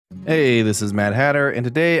Hey, this is Mad Hatter, and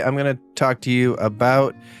today I'm going to talk to you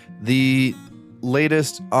about the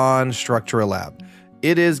latest on Structura Lab.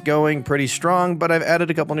 It is going pretty strong, but I've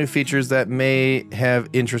added a couple new features that may have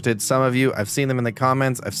interested some of you. I've seen them in the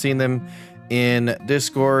comments, I've seen them in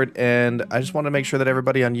Discord, and I just want to make sure that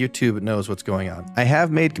everybody on YouTube knows what's going on. I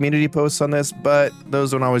have made community posts on this, but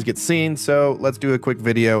those don't always get seen, so let's do a quick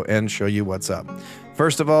video and show you what's up.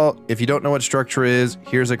 First of all, if you don't know what Structura is,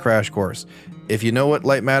 here's a crash course. If you know what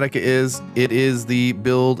Lightmatica is, it is the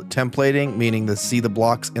build templating, meaning the see the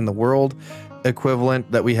blocks in the world equivalent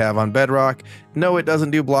that we have on Bedrock. No, it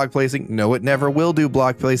doesn't do block placing. No, it never will do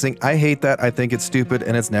block placing. I hate that. I think it's stupid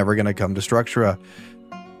and it's never going to come to Structura.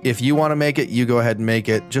 If you want to make it, you go ahead and make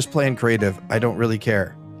it. Just plain creative. I don't really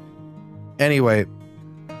care. Anyway,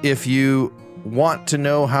 if you want to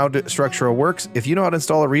know how Structura works, if you know how to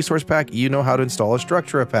install a resource pack, you know how to install a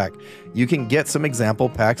Structura pack. You can get some example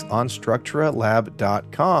packs on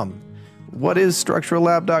structuralab.com. What is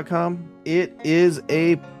structuralab.com? It is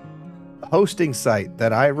a hosting site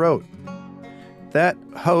that I wrote that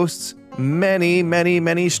hosts many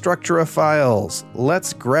Structura files.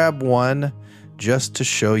 Let's grab one just to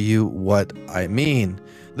show you what I mean.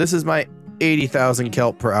 This is my 80,000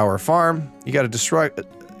 kelp per hour farm. You got a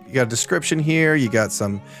description here, you got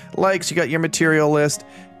some likes, you got your material list,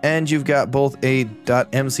 and you've got both a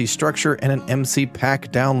 .mc structure and an MC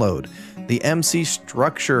pack download. The MC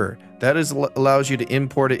structure, that allows you to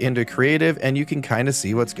import it into Creative, and you can kind of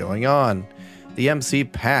see what's going on. The MC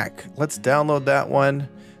pack, let's download that one,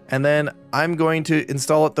 and then I'm going to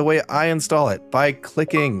install it the way I install it, by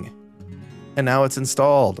clicking. And now it's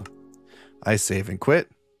installed. I save and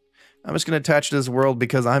quit. I'm just going to attach to this world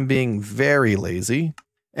because I'm being very lazy.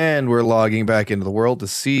 And we're logging back into the world to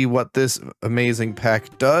see what this amazing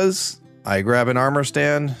pack does. I grab an armor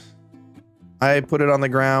stand, I put it on the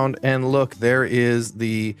ground, and look, there is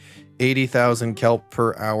the 80,000 kelp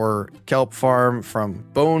per hour kelp farm from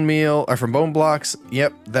bone meal, or from bone blocks.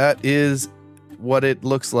 Yep, that is what it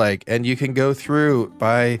looks like. And you can go through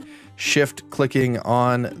by shift clicking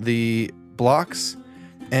on the blocks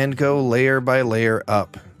and go layer by layer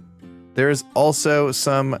up. There's also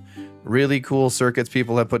some really cool circuits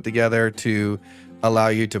people have put together to allow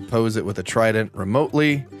you to pose it with a trident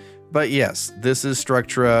remotely. But yes, this is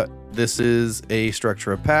Structura. This is a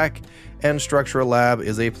Structura pack, and Structura Lab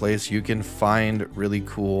is a place you can find really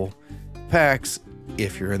cool packs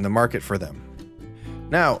if you're in the market for them.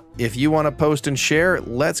 Now, if you want to post and share,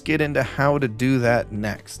 let's get into how to do that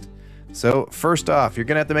next. So first off, you're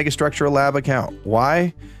gonna have to make a Structura Lab account.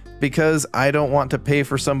 Why? Because I don't want to pay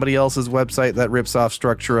for somebody else's website that rips off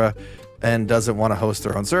Structura and doesn't want to host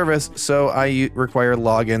their own service, so I require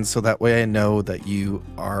logins so that way I know that you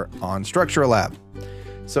are on Structura Lab.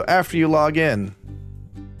 So after you log in,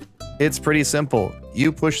 it's pretty simple.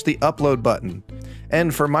 You push the upload button.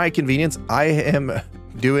 And for my convenience, I am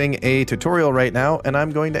doing a tutorial right now, and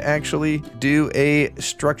I'm going to actually do a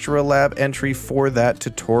Structura Lab entry for that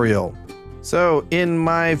tutorial. So in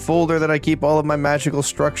my folder that I keep all of my magical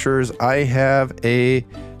structures, I have a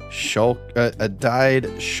dyed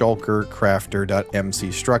shulker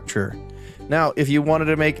crafter.mc structure. Now, if you wanted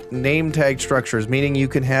to make name tag structures, meaning you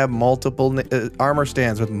can have multiple armor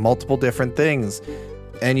stands with multiple different things,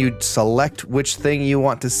 and you'd select which thing you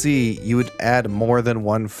want to see, you would add more than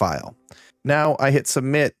one file. Now I hit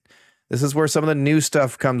submit. This is where some of the new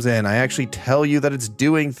stuff comes in. I actually tell you that it's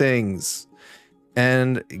doing things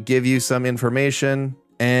and give you some information,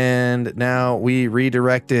 and now we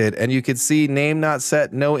redirected, and you could see name not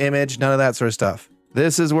set, no image, none of that sort of stuff.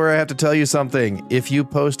 This is where I have to tell you something. If you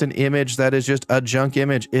post an image that is just a junk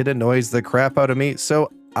image, it annoys the crap out of me,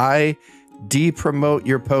 so I de-promote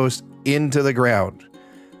your post into the ground.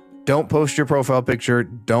 Don't post your profile picture,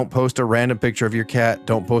 don't post a random picture of your cat,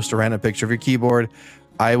 don't post a random picture of your keyboard.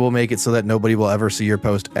 I will make it so that nobody will ever see your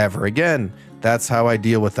post ever again. That's how I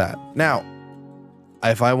deal with that. Now,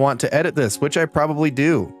 if I want to edit this, which I probably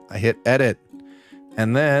do, I hit edit,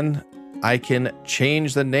 and then I can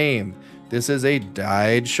change the name. This is a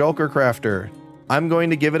dyed shulker crafter. I'm going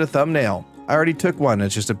to give it a thumbnail. I already took one.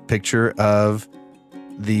 It's just a picture of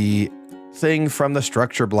the thing from the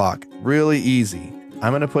structure block. Really easy.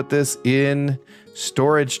 I'm going to put this in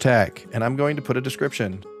storage tag, and I'm going to put a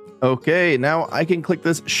description. Okay, now I can click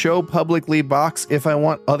this show publicly box if I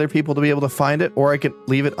want other people to be able to find it, or I can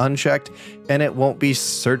leave it unchecked and it won't be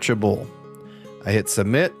searchable. I hit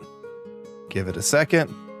submit, give it a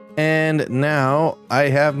second, and now I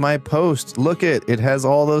have my post. Look it has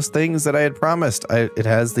all those things that I had promised. It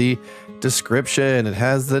has the description, it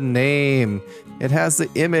has the name, it has the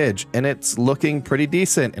image, and it's looking pretty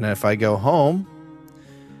decent. And if I go home,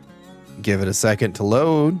 give it a second to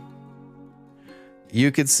load,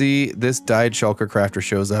 you could see this dyed shulker crafter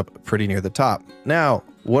shows up pretty near the top. Now,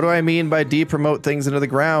 what do I mean by depromote things into the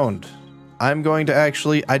ground? I'm going to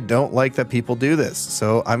actually, I don't like that people do this,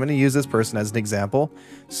 so I'm going to use this person as an example.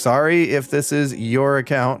 Sorry if this is your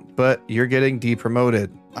account, but you're getting depromoted.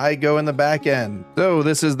 I go in the back end. So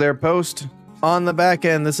this is their post. On the back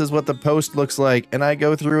end, this is what the post looks like, and I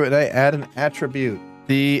go through and I add an attribute.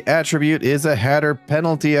 The attribute is a Hatter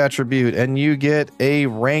penalty attribute, and you get a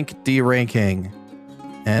rank deranking.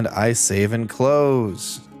 And I save and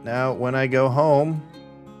close. Now, when I go home,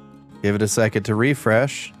 give it a second to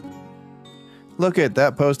refresh. Look at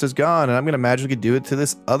that post is gone, and I'm going to magically do it to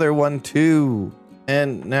this other one too.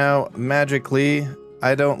 And now, magically,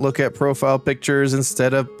 I don't look at profile pictures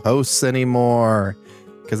instead of posts anymore,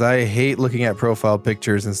 because I hate looking at profile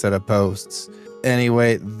pictures instead of posts.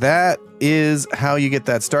 Anyway, that is how you get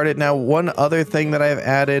that started. Now, one other thing that I've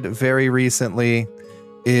added very recently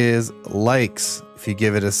is likes. If you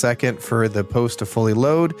give it a second for the post to fully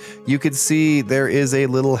load, you could see there is a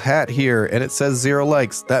little hat here and it says 0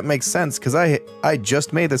 likes. That makes sense because I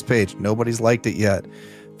just made this page. Nobody's liked it yet.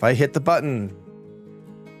 If I hit the button,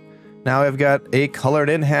 now I've got a colored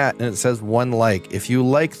in hat and it says 1 like. If you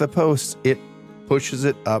like the post, it pushes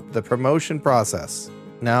it up the promotion process.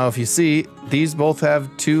 Now, if you see, these both have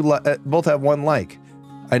 1 like.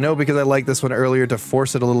 I know because I liked this one earlier to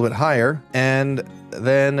force it a little bit higher, and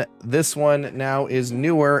then this one now is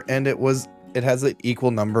newer and it has an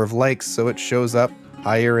equal number of likes, so it shows up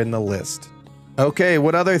higher in the list. Okay,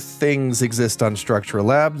 what other things exist on Structura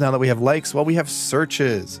Lab now that we have likes? Well, we have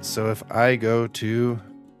searches. So if I go to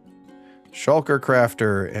Shulker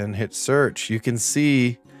Crafter and hit search, you can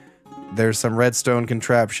see there's some redstone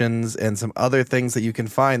contraptions and some other things that you can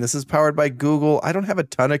find. This is powered by Google. I don't have a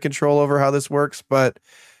ton of control over how this works, but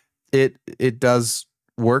it does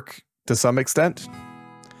work to some extent.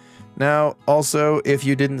 Now, also, if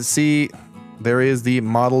you didn't see, there is the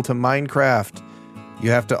model to Minecraft.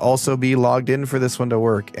 You have to also be logged in for this one to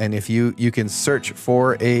work. And if you can search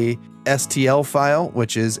for a STL file,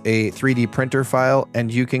 which is a 3D printer file,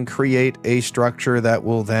 and you can create a structure that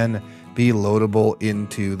will then be loadable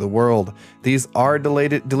into the world. These are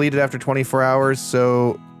deleted after 24 hours,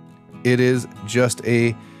 so it is just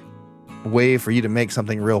a way for you to make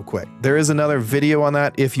something real quick. There is another video on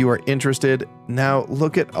that if you are interested. Now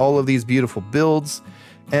look at all of these beautiful builds,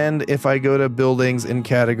 and if I go to buildings in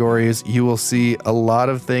categories, you will see a lot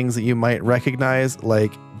of things that you might recognize,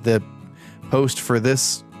 like the post for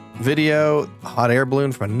this video, hot air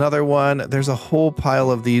balloon from another one. There's a whole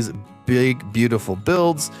pile of these big, beautiful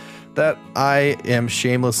builds that I am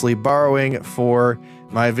shamelessly borrowing for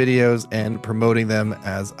my videos and promoting them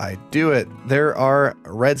as I do it. There are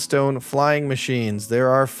redstone flying machines, there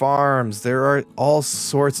are farms, there are all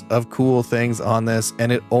sorts of cool things on this,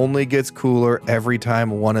 and it only gets cooler every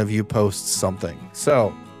time one of you posts something.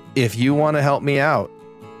 So if you want to help me out,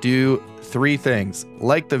 do 3 things.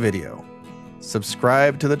 Like the video,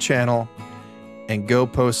 subscribe to the channel, and go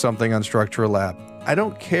post something on Structura Lab. I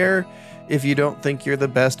don't care if you don't think you're the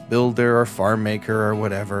best builder or farm maker or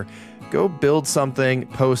whatever. Go build something,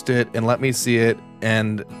 post it, and let me see it,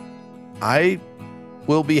 and I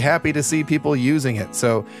will be happy to see people using it.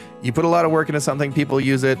 So you put a lot of work into something, people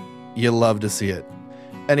use it, you love to see it.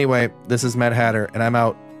 Anyway, this is Mad Hatter, and I'm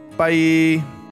out. Bye!